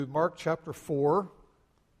Mark chapter 4,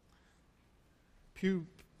 Pew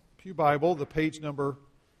Bible, the page number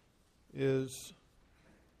is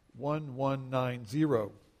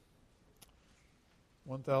 1190.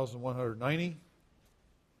 1190,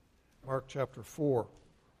 Mark chapter 4.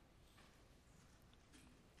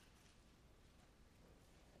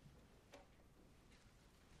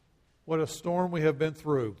 What a storm we have been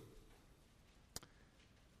through.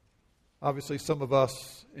 Obviously, some of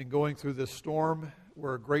us, in going through this storm,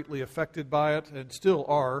 were greatly affected by it and still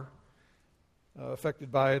are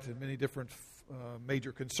affected by it in many different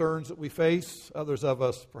major concerns that we face. Others of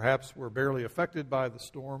us, perhaps, were barely affected by the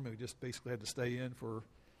storm. We just basically had to stay in for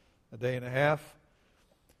a day and a half.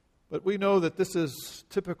 But we know that this is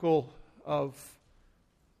typical of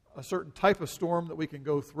a certain type of storm that we can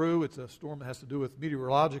go through. It's a storm that has to do with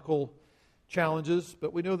meteorological challenges,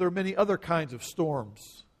 but we know there are many other kinds of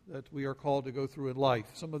storms that we are called to go through in life.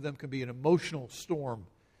 Some of them can be an emotional storm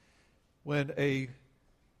when a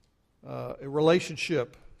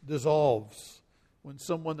relationship dissolves, when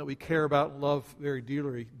someone that we care about and love very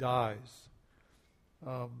dearly dies.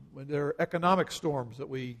 When there are economic storms that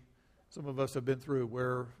some of us have been through,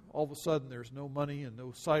 where all of a sudden there's no money and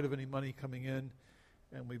no sight of any money coming in,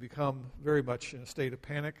 and we become very much in a state of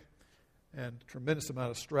panic and tremendous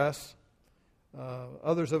amount of stress.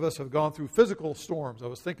 Others of us have gone through physical storms. I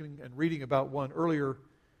was thinking and reading about one earlier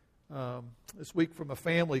this week from a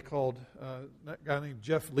family called, a guy named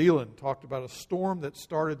Jeff Leland talked about a storm that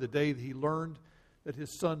started the day that he learned that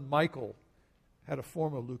his son Michael had a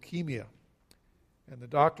form of leukemia. And the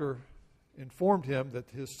doctor informed him that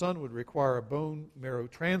his son would require a bone marrow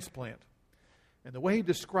transplant. And the way he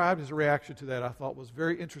described his reaction to that I thought was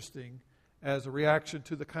very interesting as a reaction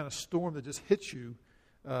to the kind of storm that just hits you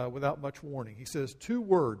without much warning. He says 2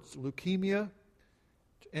 words, leukemia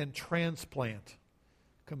and transplant,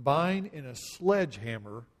 combine in a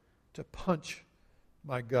sledgehammer to punch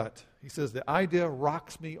my gut. He says the idea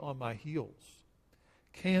rocks me on my heels.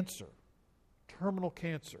 Cancer, terminal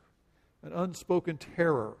cancer, an unspoken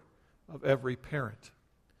terror of every parent.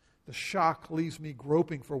 The shock leaves me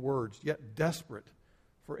groping for words, yet desperate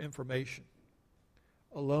for information.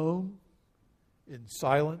 Alone, in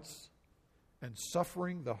silence, and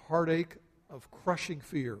suffering the heartache of crushing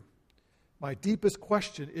fear. My deepest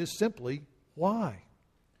question is simply, why?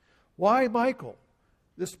 Why Michael,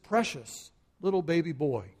 this precious little baby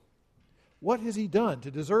boy? What has he done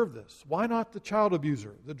to deserve this? Why not the child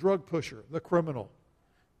abuser, the drug pusher, the criminal?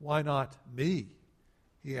 Why not me?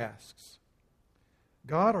 He asks.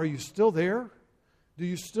 God, are you still there? Do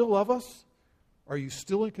you still love us? Are you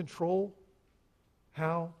still in control?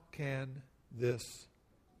 How can this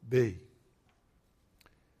be?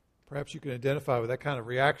 Perhaps you can identify with that kind of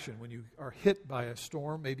reaction when you are hit by a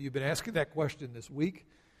storm. Maybe you've been asking that question this week.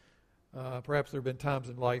 Perhaps there have been times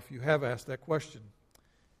in life you have asked that question.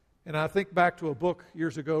 And I think back to a book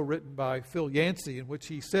years ago written by Phil Yancey in which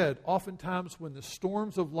he said, oftentimes when the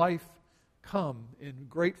storms of life come in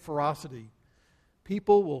great ferocity,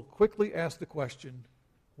 people will quickly ask the question,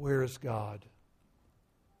 where is God?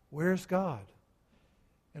 Where is God?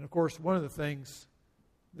 And of course, one of the things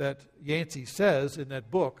that Yancey says in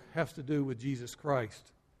that book has to do with Jesus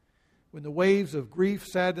Christ. When the waves of grief,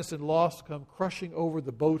 sadness, and loss come crushing over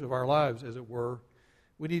the boat of our lives, as it were,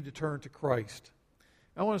 we need to turn to Christ.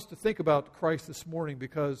 I want us to think about Christ this morning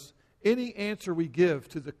because any answer we give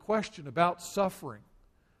to the question about suffering,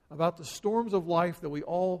 about the storms of life that we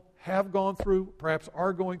all have gone through, perhaps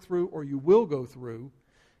are going through, or you will go through,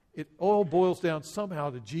 it all boils down somehow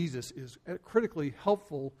to Jesus is critically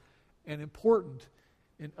helpful and important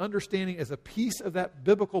in understanding as a piece of that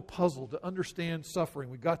biblical puzzle to understand suffering.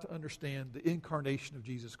 We've got to understand the incarnation of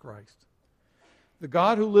Jesus Christ. The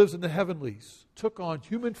God who lives in the heavenlies took on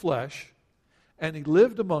human flesh and He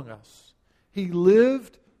lived among us. He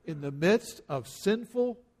lived in the midst of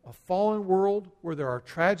a fallen world where there are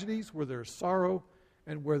tragedies, where there's sorrow,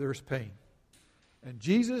 and where there's pain. And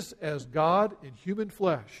Jesus, as God in human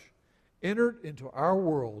flesh, entered into our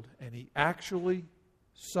world and He actually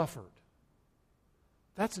suffered.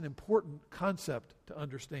 That's an important concept to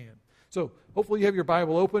understand. So hopefully you have your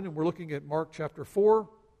Bible open and we're looking at Mark chapter 4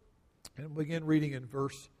 and we'll begin reading in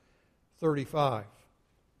verse 35.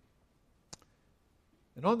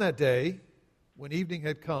 And on that day, when evening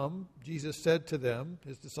had come, Jesus said to them,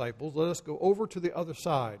 His disciples, let us go over to the other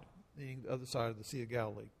side, meaning the other side of the Sea of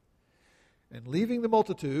Galilee. And leaving the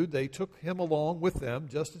multitude, they took Him along with them,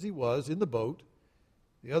 just as He was, in the boat.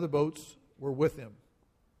 The other boats were with Him.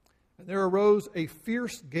 And there arose a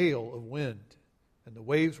fierce gale of wind, and the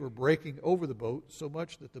waves were breaking over the boat so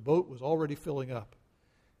much that the boat was already filling up.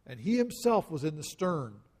 And He Himself was in the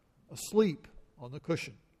stern, asleep on the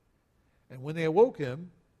cushion. And when they awoke him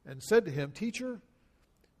and said to him, Teacher,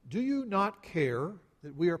 do you not care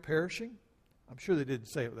that we are perishing? I'm sure they didn't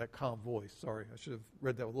say it with that calm voice. Sorry, I should have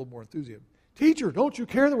read that with a little more enthusiasm. Teacher, don't you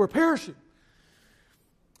care that we're perishing?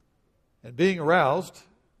 And being aroused,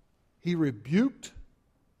 he rebuked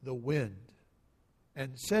the wind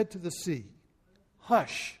and said to the sea,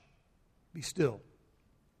 Hush, be still.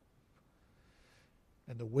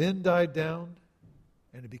 And the wind died down,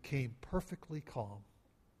 and it became perfectly calm.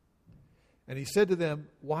 And he said to them,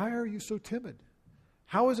 Why are you so timid?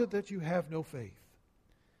 How is it that you have no faith?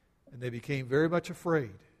 And they became very much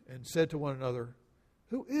afraid and said to one another,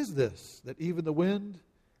 Who is this that even the wind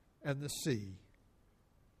and the sea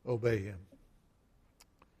obey him?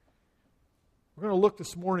 We're going to look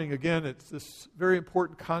this morning again at this very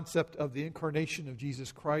important concept of the incarnation of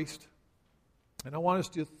Jesus Christ. And I want us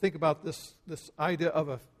to think about this idea of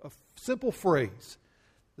a simple phrase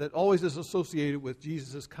that always is associated with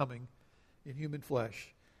Jesus' coming in human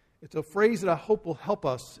flesh. It's a phrase that I hope will help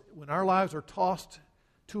us when our lives are tossed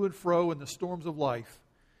to and fro in the storms of life.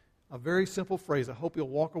 A very simple phrase. I hope you'll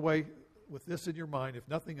walk away with this in your mind, if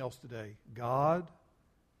nothing else today. God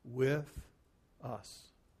with us.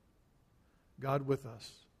 God with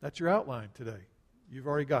us. That's your outline today. You've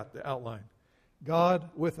already got the outline. God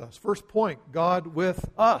with us. First point, God with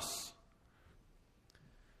us.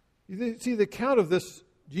 You see, the account of this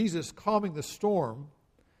Jesus calming the storm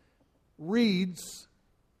reads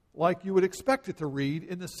like you would expect it to read,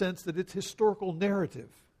 in the sense that it's historical narrative.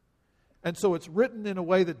 And so it's written in a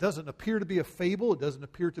way that doesn't appear to be a fable. It doesn't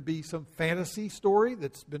appear to be some fantasy story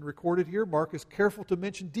that's been recorded here. Mark is careful to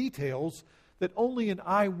mention details that only an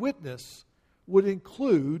eyewitness would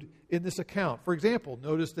include in this account. For example,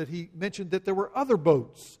 notice that he mentioned that there were other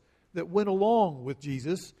boats that went along with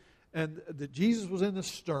Jesus, and that Jesus was in the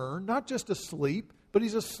stern, not just asleep, but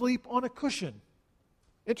he's asleep on a cushion.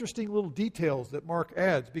 Interesting little details that Mark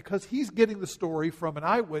adds, because he's getting the story from an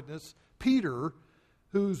eyewitness, Peter,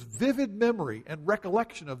 whose vivid memory and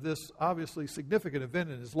recollection of this obviously significant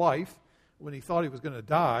event in his life, when he thought he was going to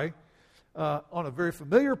die, on a very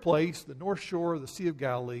familiar place, the North Shore of the Sea of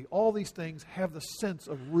Galilee. All these things have the sense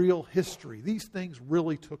of real history. These things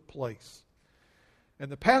really took place. And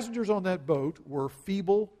the passengers on that boat were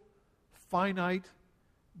feeble, finite,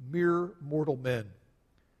 mere mortal men.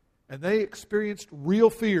 And they experienced real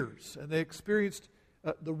fears, and they experienced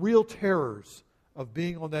the real terrors of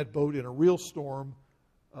being on that boat in a real storm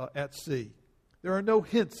at sea. There are no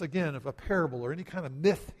hints, again, of a parable or any kind of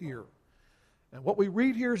myth here. And what we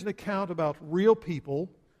read here is an account about real people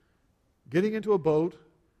getting into a boat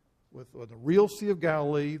with the real Sea of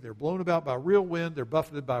Galilee. They're blown about by real wind. They're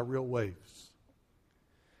buffeted by real waves.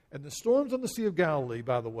 And the storms on the Sea of Galilee,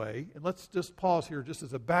 by the way, and let's just pause here just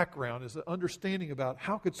as a background, is an understanding about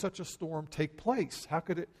how could such a storm take place? How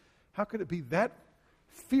could it be that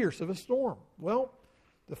fierce of a storm? Well,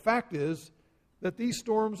 the fact is that these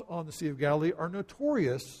storms on the Sea of Galilee are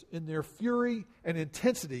notorious in their fury and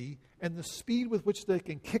intensity and the speed with which they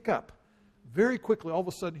can kick up. Very quickly, all of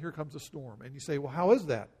a sudden, here comes a storm. And you say, well, how is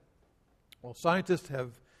that? Well, scientists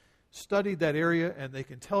have studied that area, and they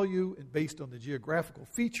can tell you, and based on the geographical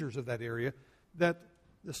features of that area, that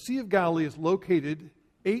the Sea of Galilee is located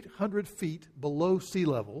 800 feet below sea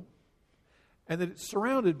level, and that it's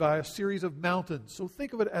surrounded by a series of mountains. So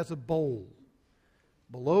think of it as a bowl.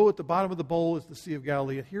 Below, at the bottom of the bowl, is the Sea of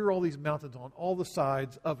Galilee. And here are all these mountains on all the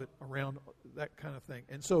sides of it, around that kind of thing.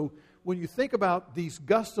 And so when you think about these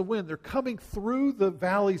gusts of wind, they're coming through the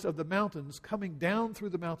valleys of the mountains, coming down through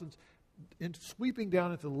the mountains, and sweeping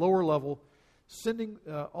down into the lower level, sending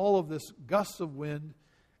all of this gusts of wind.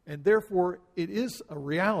 And therefore, it is a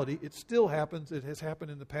reality. It still happens. It has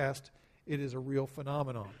happened in the past. It is a real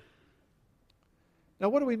phenomenon. Now,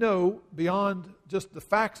 what do we know beyond just the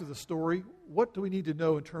facts of the story? What do we need to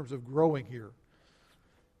know in terms of growing here?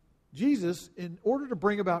 Jesus, in order to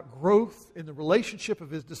bring about growth in the relationship of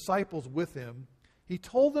his disciples with him, he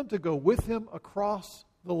told them to go with him across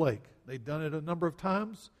the lake. They'd done it a number of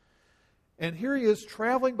times. And here he is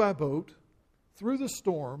traveling by boat through the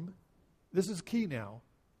storm. This is key now.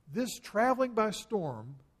 This traveling by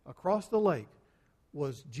storm across the lake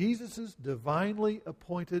was Jesus' divinely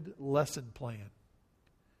appointed lesson plan.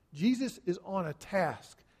 Jesus is on a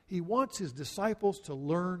task. He wants his disciples to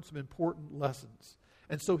learn some important lessons.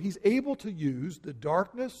 And so he's able to use the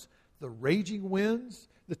darkness, the raging winds,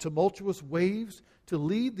 the tumultuous waves to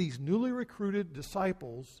lead these newly recruited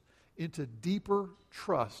disciples into deeper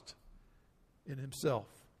trust in himself.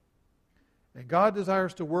 And God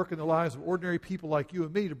desires to work in the lives of ordinary people like you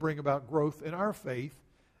and me to bring about growth in our faith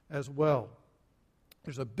as well.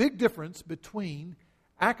 There's a big difference between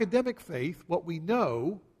academic faith, what we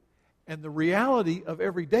know, And the reality of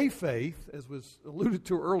everyday faith, as was alluded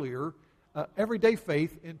to earlier, everyday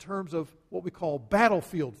faith in terms of what we call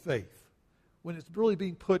battlefield faith, when it's really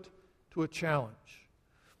being put to a challenge.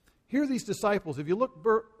 Here these disciples, if you look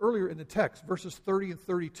earlier in the text, verses 30 and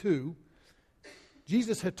 32,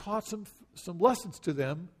 Jesus had taught some lessons to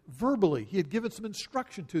them verbally. He had given some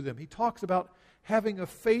instruction to them. He talks about having a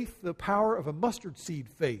faith, the power of a mustard seed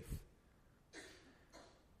faith.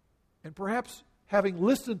 And perhaps having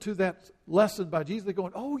listened to that lesson by Jesus, they're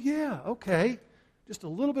going, oh yeah, okay, just a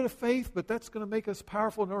little bit of faith, but that's going to make us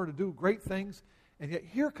powerful in order to do great things. And yet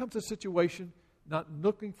here comes a situation, not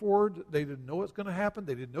looking forward. They didn't know what's going to happen.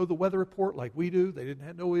 They didn't know the weather report like we do. They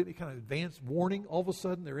didn't know any kind of advanced warning. All of a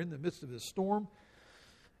sudden, they're in the midst of this storm.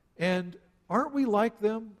 And aren't we like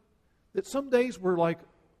them? That some days we're like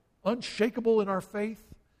unshakable in our faith.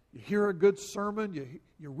 You hear a good sermon.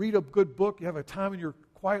 You read a good book. You have a time in your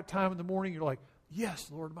quiet time in the morning. You're like, yes,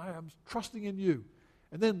 Lord, I'm trusting in you.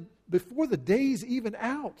 And then before the day's even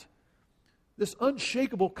out, this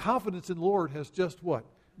unshakable confidence in the Lord has just what?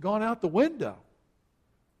 Gone out the window.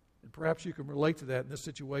 And perhaps you can relate to that in this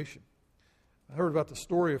situation. I heard about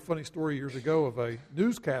a funny story years ago of a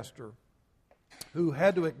newscaster who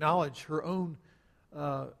had to acknowledge her own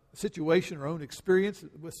situation, her own experience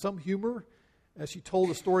with some humor. As she told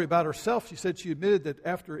a story about herself, she said she admitted that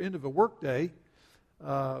after the end of a workday,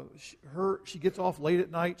 she gets off late at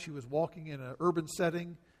night. She was walking in an urban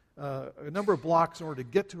setting, a number of blocks in order to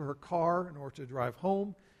get to her car, in order to drive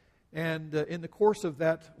home. And in the course of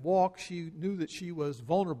that walk, she knew that she was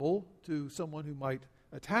vulnerable to someone who might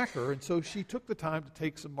attack her. And so she took the time to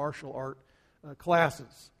take some martial art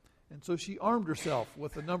classes. And so she armed herself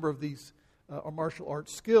with a number of these martial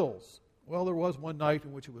arts skills. Well, there was one night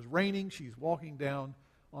in which it was raining. She's walking down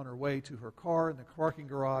on her way to her car in the parking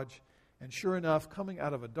garage. And sure enough, coming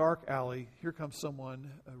out of a dark alley, here comes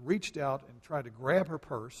someone, reached out and tried to grab her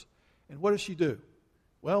purse. And what does she do?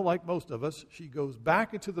 Well, like most of us, she goes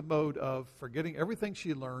back into the mode of forgetting everything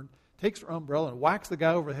she learned, takes her umbrella and whacks the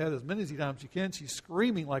guy over the head as many times as she can. She's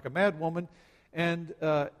screaming like a mad woman and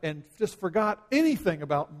just forgot anything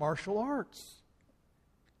about martial arts.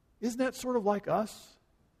 Isn't that sort of like us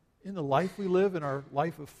in the life we live, in our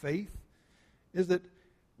life of faith? Is that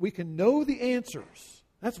we can know the answers.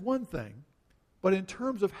 That's one thing. But in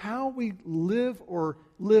terms of how we live or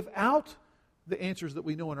live out the answers that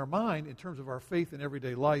we know in our mind, in terms of our faith in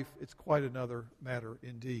everyday life, it's quite another matter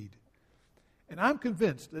indeed. And I'm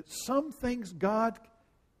convinced that some things God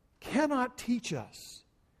cannot teach us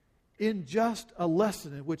in just a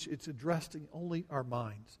lesson in which it's addressing only our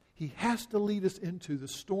minds. He has to lead us into the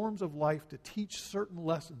storms of life to teach certain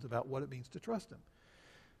lessons about what it means to trust Him.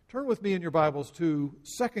 Turn with me in your Bibles to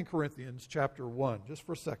 2 Corinthians chapter 1, just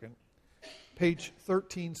for a second. Page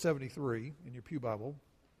 1373 in your Pew Bible.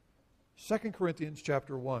 2 Corinthians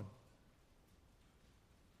chapter 1.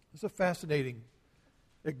 It's a fascinating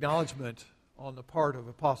acknowledgement on the part of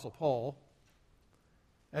Apostle Paul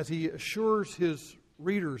as he assures his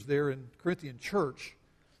readers there in Corinthian church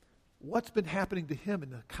what's been happening to him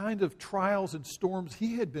and the kind of trials and storms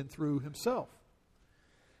he had been through himself.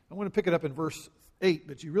 I'm going to pick it up in verse 8,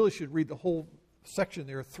 but you really should read the whole section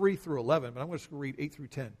there, 3 through 11, but I'm just going to read 8 through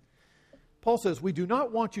 10. Paul says, "We do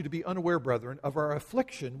not want you to be unaware, brethren, of our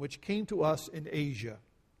affliction which came to us in Asia."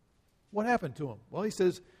 What happened to him? Well, he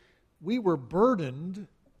says, we were burdened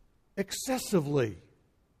excessively.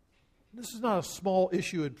 This is not a small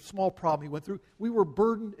issue, a small problem he went through. We were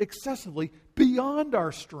burdened excessively beyond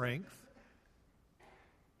our strength,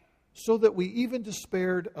 so that we even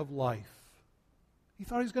despaired of life. He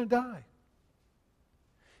thought he was going to die.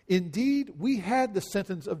 Indeed, we had the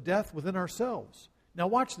sentence of death within ourselves. Now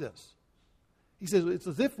watch this. He says, it's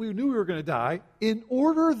as if we knew we were going to die, in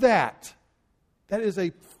order that is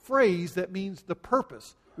a phrase that means the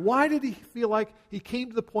purpose. Why did he feel like he came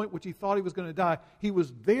to the point which he thought he was going to die? He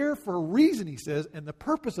was there for a reason, he says, and the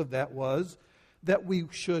purpose of that was that we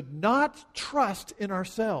should not trust in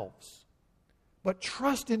ourselves, but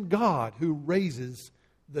trust in God who raises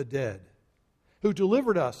the dead, who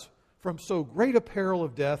delivered us from so great a peril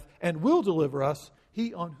of death and will deliver us,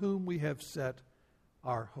 He on whom we have set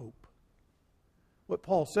our hope. What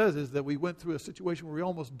Paul says is that we went through a situation where we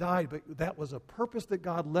almost died, but that was a purpose that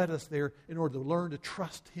God led us there in order to learn to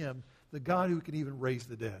trust Him, the God who can even raise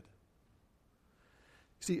the dead.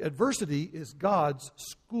 See, adversity is God's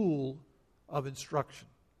school of instruction.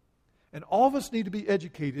 And all of us need to be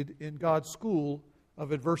educated in God's school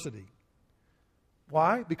of adversity.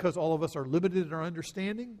 Why? Because all of us are limited in our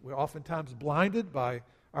understanding. We're oftentimes blinded by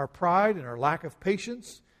our pride and our lack of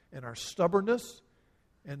patience and our stubbornness.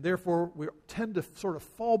 And therefore, we tend to sort of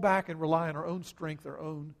fall back and rely on our own strength, our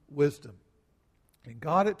own wisdom. And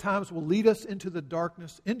God at times will lead us into the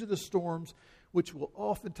darkness, into the storms, which will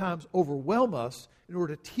oftentimes overwhelm us in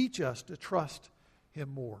order to teach us to trust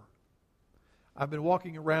Him more. I've been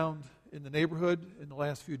walking around in the neighborhood in the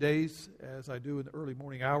last few days, as I do in the early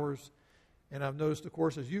morning hours, and I've noticed, of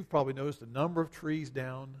course, as you've probably noticed, a number of trees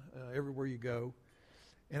down everywhere you go.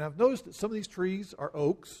 And I've noticed that some of these trees are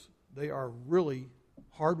oaks. They are really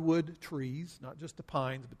hardwood trees, not just the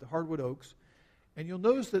pines, but the hardwood oaks. And you'll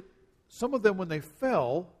notice that some of them, when they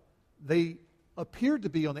fell, they appeared to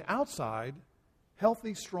be on the outside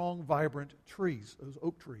healthy, strong, vibrant trees, those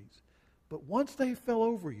oak trees. But once they fell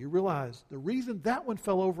over, you realize the reason that one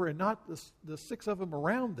fell over and not the 6 of them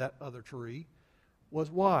around that other tree was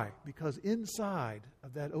why? Because inside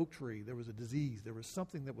of that oak tree there was a disease. There was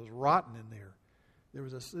something that was rotten in there. There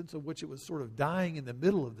was a sense of which it was sort of dying in the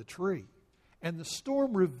middle of the tree. And the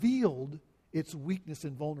storm revealed its weakness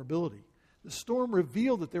and vulnerability. The storm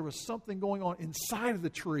revealed that there was something going on inside of the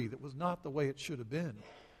tree that was not the way it should have been.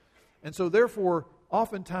 And so therefore,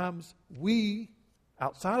 oftentimes we,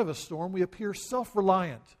 outside of a storm, we appear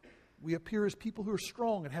self-reliant. We appear as people who are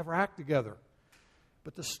strong and have our act together.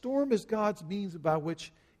 But the storm is God's means by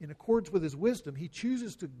which, in accordance with His wisdom, He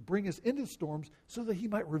chooses to bring us into storms so that He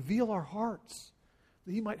might reveal our hearts,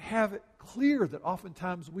 that He might have it clear that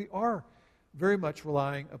oftentimes we are very much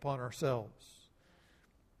relying upon ourselves.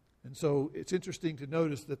 And so it's interesting to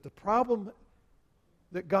notice that the problem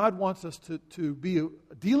that God wants us to be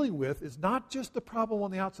dealing with is not just the problem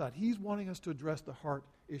on the outside. He's wanting us to address the heart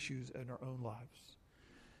issues in our own lives.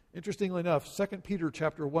 Interestingly enough, 2 Peter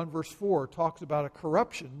chapter 1, verse 4 talks about a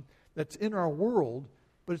corruption that's in our world,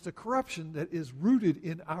 but it's a corruption that is rooted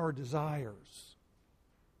in our desires.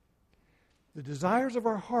 The desires of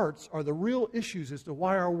our hearts are the real issues as to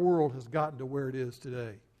why our world has gotten to where it is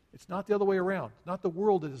today. It's not the other way around. It's not the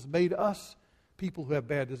world that has made us people who have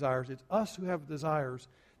bad desires. It's us who have desires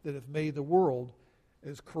that have made the world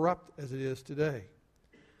as corrupt as it is today.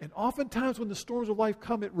 And oftentimes when the storms of life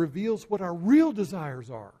come, it reveals what our real desires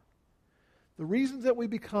are. The reasons that we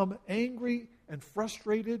become angry and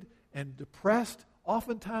frustrated and depressed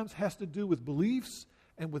oftentimes has to do with beliefs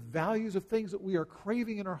and with values of things that we are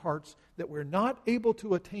craving in our hearts that we're not able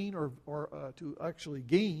to attain or to actually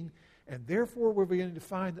gain. And therefore, we're beginning to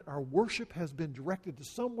find that our worship has been directed to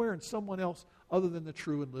somewhere and someone else other than the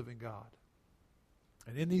true and living God.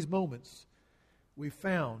 And in these moments, we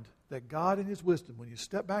found that God in His wisdom, when you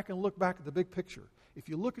step back and look back at the big picture, if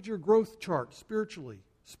you look at your growth chart, spiritually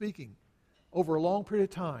speaking, over a long period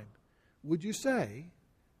of time, would you say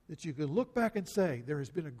that you could look back and say, there has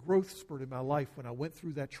been a growth spurt in my life when I went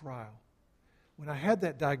through that trial, when I had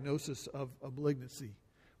that diagnosis of a malignancy,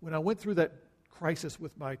 when I went through that crisis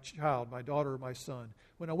with my child, my daughter or my son,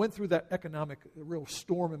 when I went through that economic real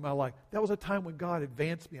storm in my life, that was a time when God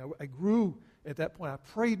advanced me. I grew at that point. I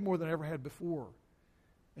prayed more than I ever had before.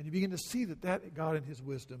 And you begin to see that God in His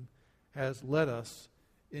wisdom has led us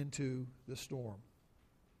into the storm.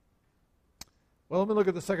 Well, let me look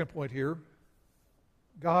at the second point here.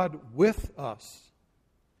 God with us.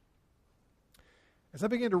 As I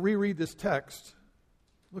began to reread this text,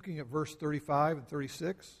 looking at verse 35 and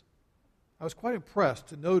 36, I was quite impressed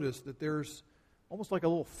to notice that there's almost like a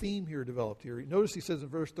little theme here developed here. Notice he says in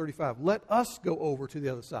verse 35, let us go over to the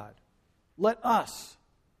other side. Let us.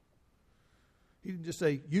 He didn't just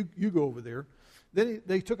say, you go over there. Then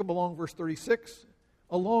they took him along, verse 36,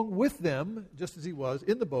 along with them, just as he was,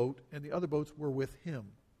 in the boat, and the other boats were with him.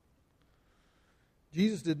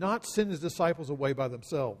 Jesus did not send His disciples away by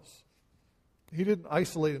themselves. He didn't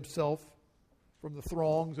isolate Himself from the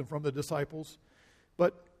throngs and from the disciples.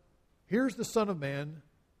 But here's the Son of Man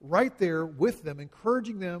right there with them,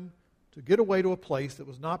 encouraging them to get away to a place that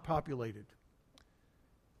was not populated.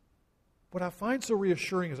 What I find so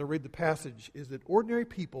reassuring as I read the passage is that ordinary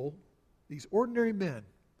people, these ordinary men,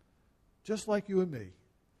 just like you and me,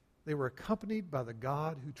 they were accompanied by the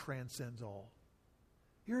God who transcends all.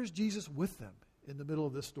 Here's Jesus with them in the middle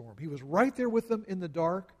of this storm. He was right there with them in the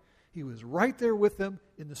dark. He was right there with them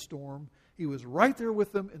in the storm. He was right there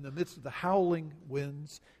with them in the midst of the howling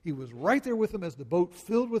winds. He was right there with them as the boat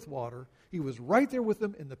filled with water. He was right there with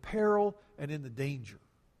them in the peril and in the danger.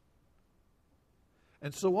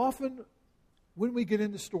 And so often, when we get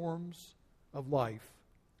into storms of life,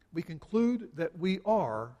 we conclude that we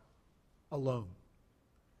are alone.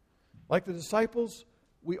 Like the disciples,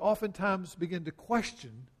 we oftentimes begin to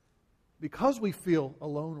question, because we feel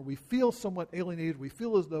alone or we feel somewhat alienated, we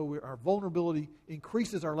feel as though our vulnerability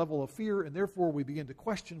increases our level of fear, and therefore we begin to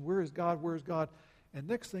question, where is God, where is God? And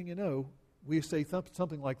next thing you know, we say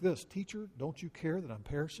something like this: "Teacher, don't you care that I'm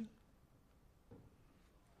perishing?"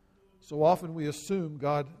 So often we assume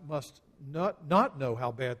God must not know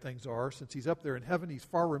how bad things are. Since He's up there in heaven, He's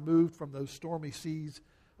far removed from those stormy seas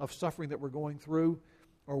of suffering that we're going through.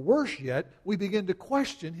 Or worse yet, we begin to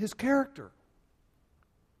question His character.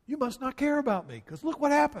 You must not care about me, because look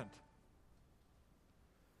what happened.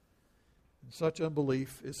 And such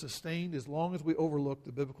unbelief is sustained as long as we overlook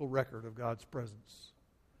the biblical record of God's presence.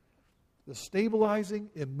 The stabilizing,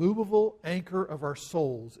 immovable anchor of our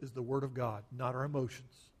souls is the Word of God, not our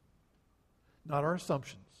emotions, not our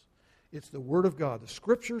assumptions. It's the Word of God. The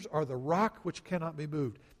Scriptures are the rock which cannot be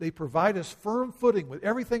moved. They provide us firm footing when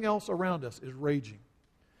everything else around us is raging.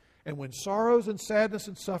 And when sorrows and sadness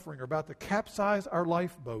and suffering are about to capsize our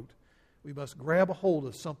lifeboat, we must grab a hold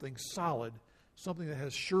of something solid, something that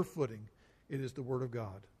has sure footing. It is the Word of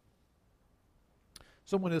God.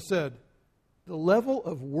 Someone has said, the level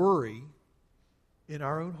of worry in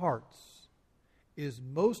our own hearts is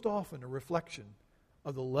most often a reflection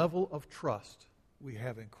of the level of trust we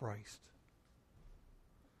have in Christ.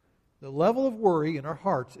 The level of worry in our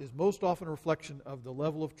hearts is most often a reflection of the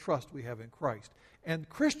level of trust we have in Christ. And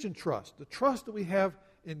Christian trust, the trust that we have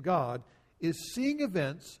in God, is seeing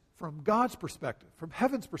events from God's perspective, from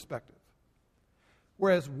heaven's perspective.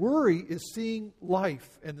 Whereas worry is seeing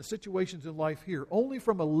life and the situations in life here only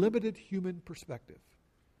from a limited human perspective.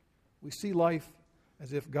 We see life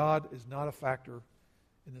as if God is not a factor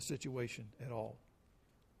in the situation at all.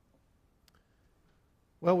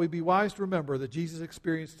 Well, we'd be wise to remember that Jesus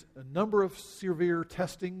experienced a number of severe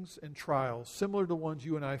testings and trials, similar to the ones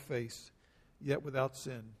you and I face, yet without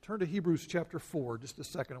sin. Turn to Hebrews chapter 4, just a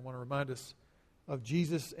second. I want to remind us of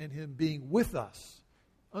Jesus and Him being with us,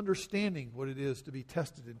 understanding what it is to be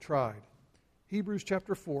tested and tried. Hebrews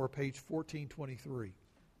chapter 4, page 1423.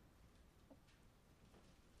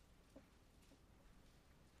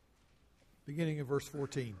 Beginning in verse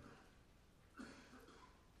 14.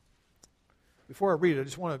 Before I read it, I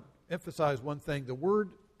just want to emphasize one thing. The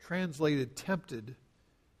word translated tempted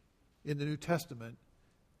in the New Testament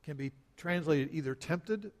can be translated either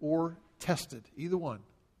tempted or tested, either one.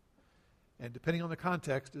 And depending on the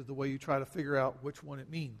context is the way you try to figure out which one it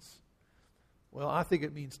means. Well, I think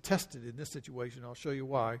it means tested in this situation. I'll show you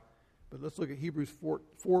why. But let's look at Hebrews 4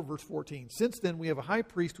 verse 14. Since then we have a high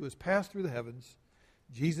priest who has passed through the heavens,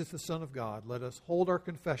 Jesus the Son of God. Let us hold our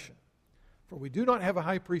confession. For we do not have a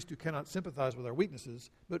high priest who cannot sympathize with our weaknesses,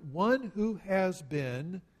 but one who has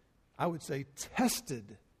been, I would say,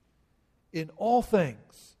 tested in all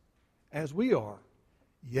things, as we are,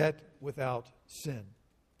 yet without sin.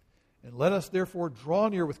 And let us therefore draw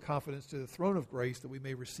near with confidence to the throne of grace, that we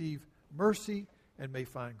may receive mercy and may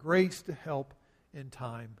find grace to help in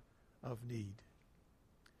time of need.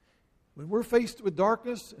 When we're faced with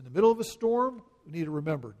darkness in the middle of a storm, we need to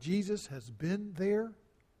remember Jesus has been there,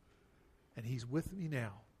 and He's with me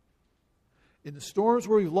now. In the storms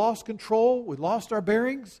where we've lost control, we've lost our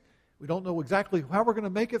bearings, we don't know exactly how we're going to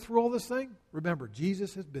make it through all this thing, remember,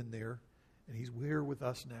 Jesus has been there, and He's here with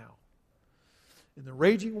us now. In the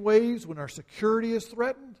raging waves, when our security is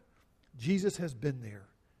threatened, Jesus has been there.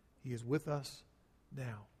 He is with us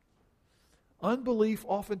now. Unbelief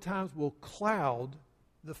oftentimes will cloud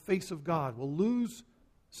the face of God. We'll lose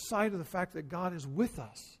sight of the fact that God is with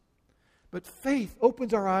us. But faith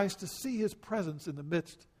opens our eyes to see His presence in the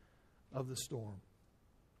midst of the storm.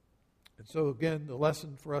 And so again, the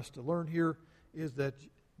lesson for us to learn here is that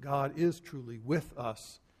God is truly with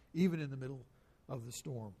us, even in the middle of the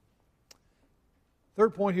storm.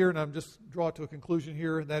 Third point here, and I'm just draw it to a conclusion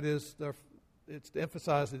here, and that is it's to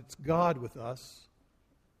emphasize that it's God with us.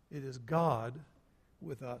 It is God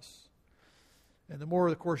with us. And the more,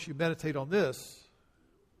 of course, you meditate on this,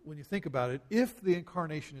 when you think about it, if the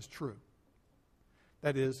incarnation is true,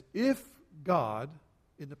 that is, if God,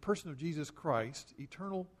 in the person of Jesus Christ,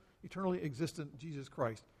 eternally existent Jesus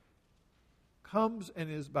Christ, comes and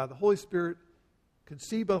is by the Holy Spirit,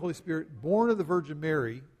 conceived by the Holy Spirit, born of the Virgin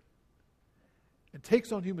Mary, and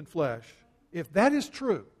takes on human flesh, if that is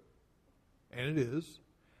true, and it is,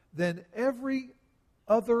 then every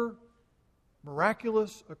other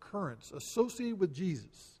miraculous occurrence associated with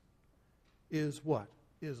Jesus is what?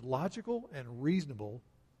 Is logical and reasonable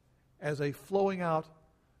as a flowing out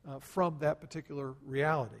from that particular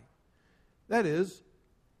reality. That is,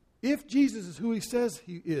 if Jesus is who He says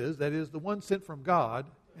He is, that is, the one sent from God,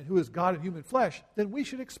 and who is God in human flesh, then we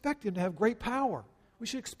should expect Him to have great power. We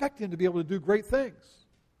should expect Him to be able to do great things.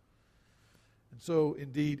 And so,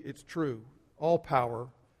 indeed, it's true. All power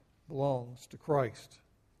belongs to Christ.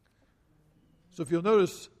 So if you'll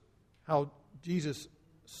notice how Jesus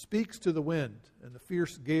speaks to the wind and the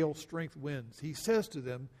fierce gale strength winds. He says to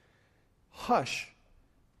them, hush,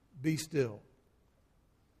 be still.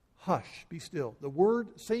 Hush, be still. The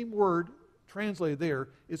same word translated there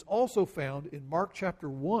is also found in Mark chapter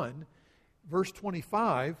 1, verse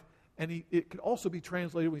 25, and it could also be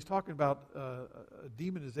translated when he's talking about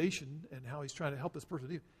demonization and how he's trying to help this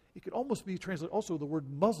person. It could almost be translated also the word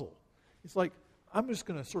muzzle. It's like, I'm just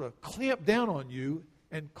going to sort of clamp down on you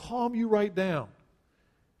and calm you right down.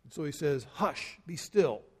 And so he says, hush, be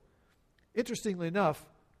still. Interestingly enough,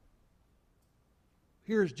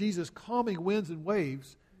 here's Jesus calming winds and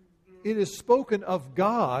waves. It is spoken of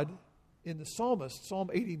God in the psalmist, Psalm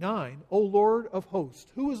 89, O Lord of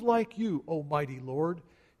hosts, who is like you, O mighty Lord?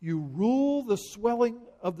 You rule the swelling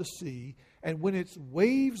of the sea, and when its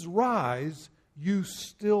waves rise, you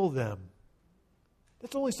still them.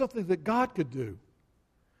 That's only something that God could do.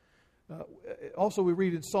 Also, we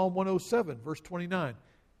read in Psalm 107, verse 29,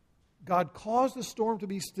 God caused the storm to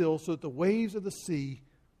be still so that the waves of the sea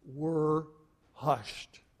were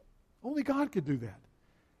hushed. Only God could do that.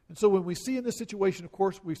 And so when we see in this situation, of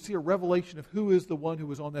course, we see a revelation of who is the one who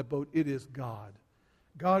was on that boat. It is God.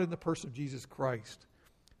 God in the person of Jesus Christ.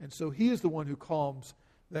 And so he is the one who calms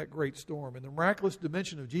that great storm. And the miraculous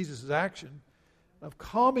dimension of Jesus' action of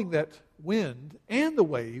calming that wind and the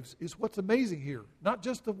waves is what's amazing here. Not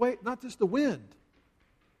just the wind,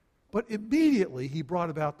 but immediately he brought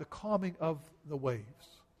about the calming of the waves.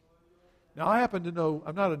 Now I happen to know,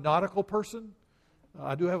 I'm not a nautical person.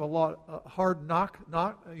 I do have a hard knock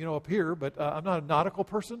up here, but I'm not a nautical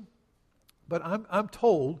person. But I'm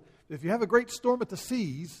told that if you have a great storm at the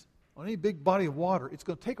seas, on any big body of water, it's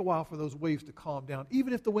going to take a while for those waves to calm down,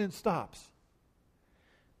 even if the wind stops.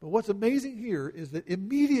 But what's amazing here is that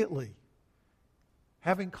immediately,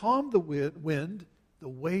 having calmed the wind, the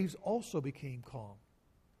waves also became calm.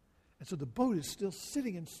 And so the boat is still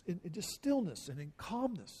sitting in just stillness and in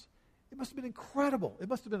calmness. It must have been incredible. It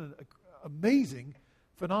must have been an amazing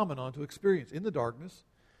phenomenon to experience in the darkness.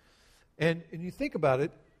 And you think about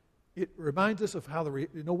it, it reminds us of how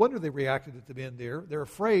no wonder they reacted at the end there. They're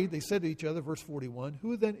afraid. They said to each other, verse 41,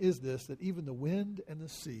 who then is this that even the wind and the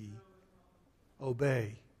sea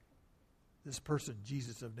obey this person,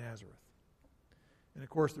 Jesus of Nazareth? And of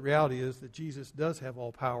course, the reality is that Jesus does have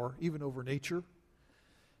all power, even over nature.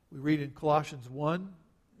 We read in Colossians 1,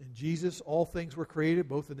 in Jesus all things were created,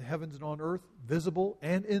 both in the heavens and on earth, visible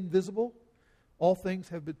and invisible. All things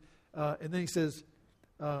have been, and then he says,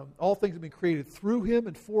 all things have been created through him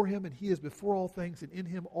and for him, and he is before all things, and in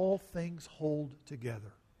him all things hold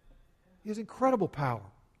together. He has incredible power.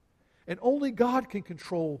 And only God can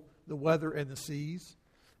control the weather and the seas,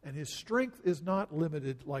 and his strength is not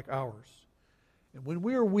limited like ours. And when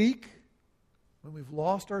we are weak, when we've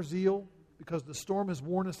lost our zeal, because the storm has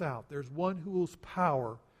worn us out, there's one whose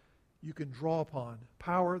power you can draw upon,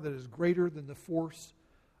 power that is greater than the force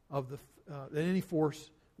of than any force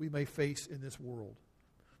we may face in this world.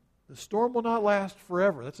 The storm will not last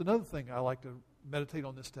forever. That's another thing I like to meditate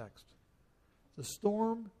on this text. The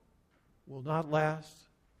storm will not last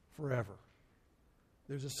forever.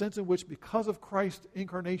 There's a sense in which, because of Christ's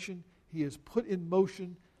incarnation, he has put in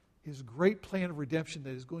motion his great plan of redemption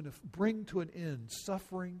that is going to bring to an end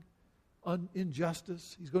suffering,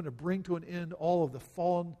 injustice. He's going to bring to an end all of the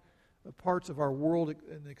fallen parts of our world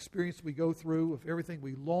and the experience we go through, of everything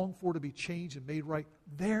we long for to be changed and made right.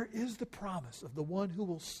 There is the promise of the one who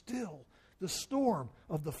will still the storm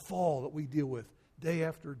of the fall that we deal with day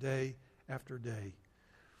after day after day.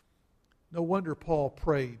 No wonder Paul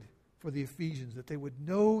prayed for the Ephesians that they would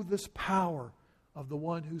know this power of the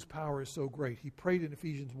one whose power is so great. He prayed in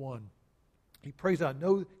Ephesians 1. He prays, I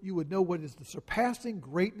know you would know what is the surpassing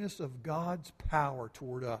greatness of God's power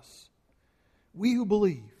toward us. We who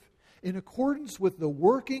believe, in accordance with the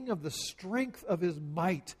working of the strength of his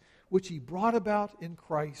might, which he brought about in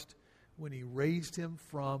Christ when he raised him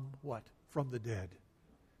from what? From the dead.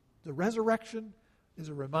 The resurrection is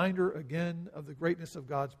a reminder again of the greatness of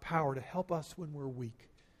God's power to help us when we're weak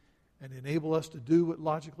and enable us to do what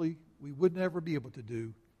logically we would never be able to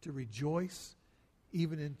do, to rejoice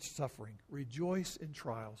even in suffering, rejoice in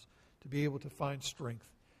trials, to be able to find strength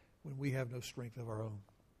when we have no strength of our own.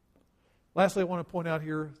 Lastly, I want to point out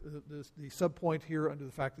here, the sub-point here under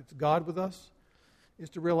the fact that it's God with us, is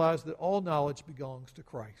to realize that all knowledge belongs to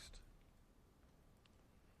Christ.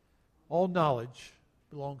 All knowledge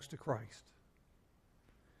belongs to Christ.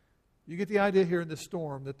 You get the idea here in this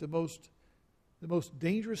storm that the most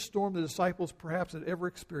dangerous storm the disciples perhaps had ever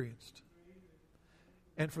experienced.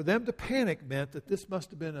 And for them to panic meant that this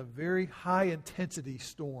must have been a very high-intensity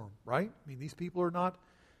storm, right? I mean, these people are not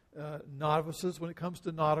novices when it comes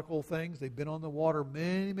to nautical things. They've been on the water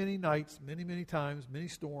many, many nights, many, many times, many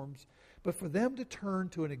storms. But for them to turn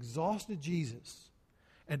to an exhausted Jesus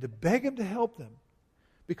and to beg him to help them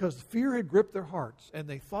because fear had gripped their hearts and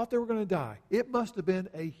they thought they were going to die, it must have been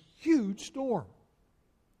a huge storm.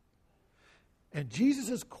 And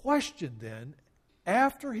Jesus' question then,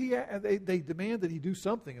 after they demand that he do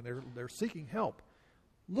something and they're seeking help,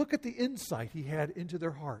 look at the insight he had into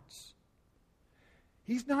their hearts.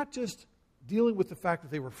 He's not just dealing with the fact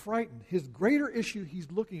that they were frightened. His greater issue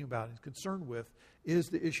he's looking about and concerned with is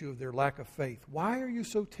the issue of their lack of faith. Why are you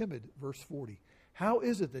so timid? Verse 40. How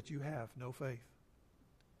is it that you have no faith?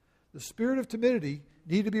 The spirit of timidity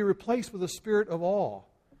needed to be replaced with a spirit of awe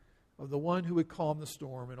of the one who would calm the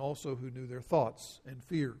storm and also who knew their thoughts and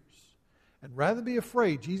fears. And rather than be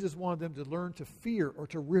afraid, Jesus wanted them to learn to fear or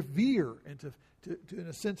to revere and to in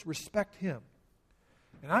a sense, respect him.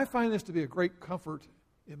 And I find this to be a great comfort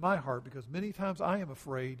in my heart because many times I am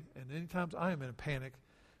afraid and many times I am in a panic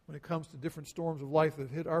when it comes to different storms of life that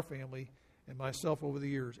have hit our family and myself over the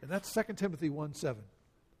years. And that's 2 Timothy 1:7.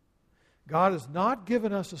 God has not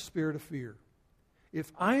given us a spirit of fear.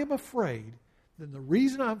 If I am afraid, then the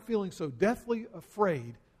reason I'm feeling so deathly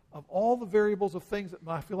afraid of all the variables of things that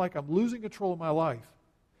I feel like I'm losing control of my life,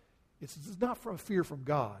 it's not from fear from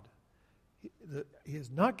God. He has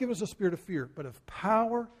not given us a spirit of fear, but of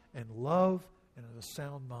power and love and of a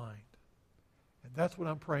sound mind. And that's what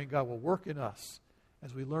I'm praying God will work in us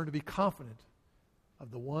as we learn to be confident of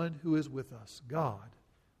the one who is with us, God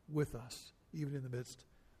with us, even in the midst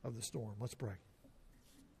of the storm. Let's pray.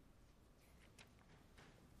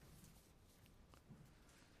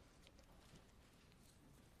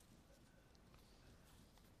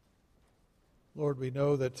 Lord, we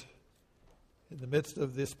know that in the midst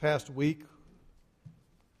of this past week,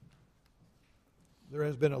 there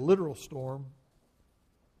has been a literal storm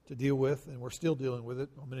to deal with, and we're still dealing with it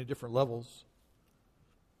on many different levels.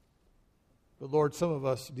 But Lord, some of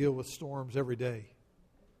us deal with storms every day.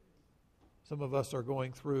 Some of us are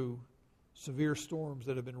going through severe storms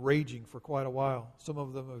that have been raging for quite a while. Some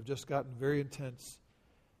of them have just gotten very intense.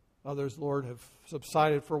 Others, Lord, have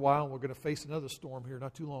subsided for a while, and we're going to face another storm here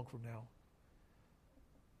not too long from now.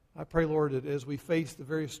 I pray, Lord, that as we face the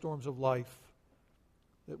various storms of life,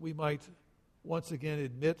 that we might once again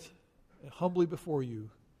admit humbly before you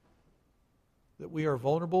that we are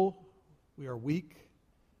vulnerable, we are weak,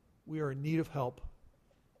 we are in need of help.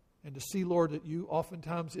 And to see, Lord, that you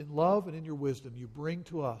oftentimes in love and in your wisdom, you bring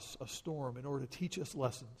to us a storm in order to teach us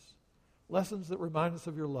lessons. Lessons that remind us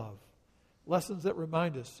of your love. Lessons that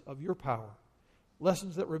remind us of your power.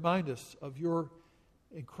 Lessons that remind us of your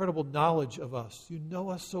incredible knowledge of us. You know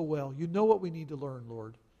us so well. You know what we need to learn,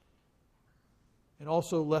 Lord. And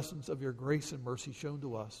also lessons of your grace and mercy shown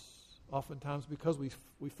to us, oftentimes because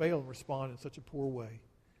we fail and respond in such a poor way.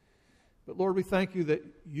 But Lord, we thank you that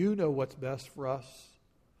you know what's best for us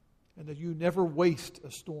and that you never waste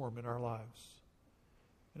a storm in our lives.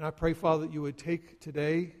 And I pray, Father, that you would take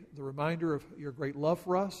today the reminder of your great love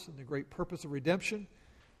for us and the great purpose of redemption,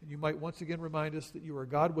 and you might once again remind us that you are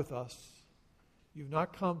God with us. You've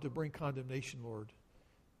not come to bring condemnation, Lord,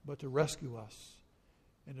 but to rescue us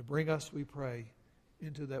and to bring us, we pray,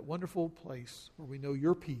 into that wonderful place where we know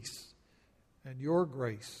your peace and your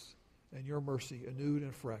grace and your mercy anew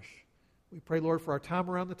and fresh. We pray, Lord, for our time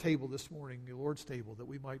around the table this morning, the Lord's table, that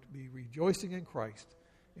we might be rejoicing in Christ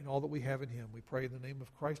in all that we have in him. We pray in the name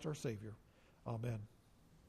of Christ our Savior. Amen.